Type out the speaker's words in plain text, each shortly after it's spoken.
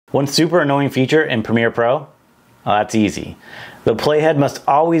One super annoying feature in Premiere Pro, that's easy. The playhead must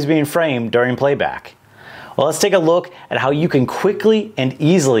always be in frame during playback. Well, let's take a look at how you can quickly and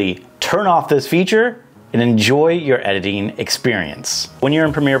easily turn off this feature and enjoy your editing experience. When you're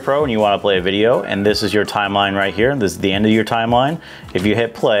in Premiere Pro and you want to play a video, and this is your timeline right here, this is the end of your timeline, if you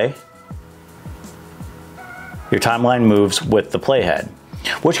hit play, your timeline moves with the playhead,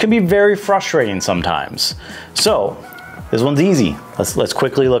 which can be very frustrating sometimes. So, this one's easy. Let's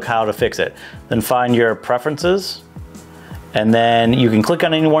quickly look how to fix it. Then find your preferences, and then you can click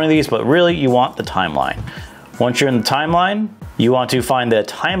on any one of these, but really you want the timeline. Once you're in the timeline, you want to find the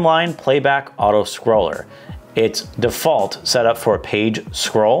timeline playback auto scroller. It's default set up for a page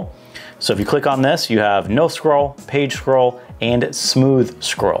scroll. So if you click on this, you have no scroll, page scroll, and smooth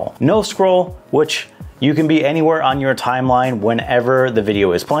scroll. No scroll, which you can be anywhere on your timeline whenever the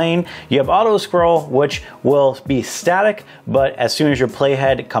video is playing. You have auto scroll, which will be static, but as soon as your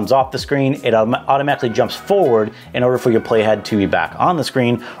playhead comes off the screen, it automatically jumps forward in order for your playhead to be back on the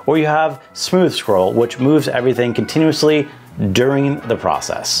screen. Or you have smooth scroll, which moves everything continuously during the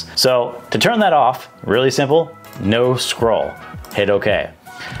process. So to turn that off, really simple, no scroll, hit OK.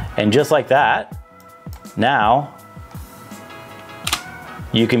 And just like that, now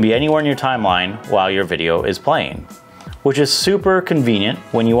you can be anywhere in your timeline while your video is playing, which is super convenient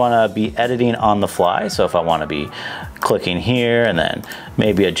when you want to be editing on the fly. So if I want to be clicking here and then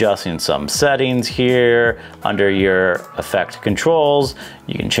maybe adjusting some settings here under your effect controls,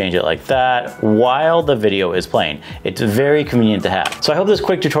 you can change it like that while the video is playing. It's very convenient to have. So I hope this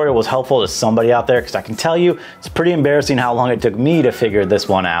quick tutorial was helpful to somebody out there, because I can tell you it's pretty embarrassing how long it took me to figure this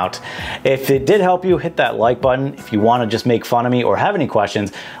one out. If it did help you, hit that like button. If you want to just make fun of me or have any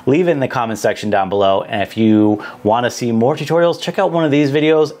questions, leave it in the comment section down below. And if you want to see more tutorials, check out one of these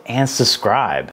videos and subscribe.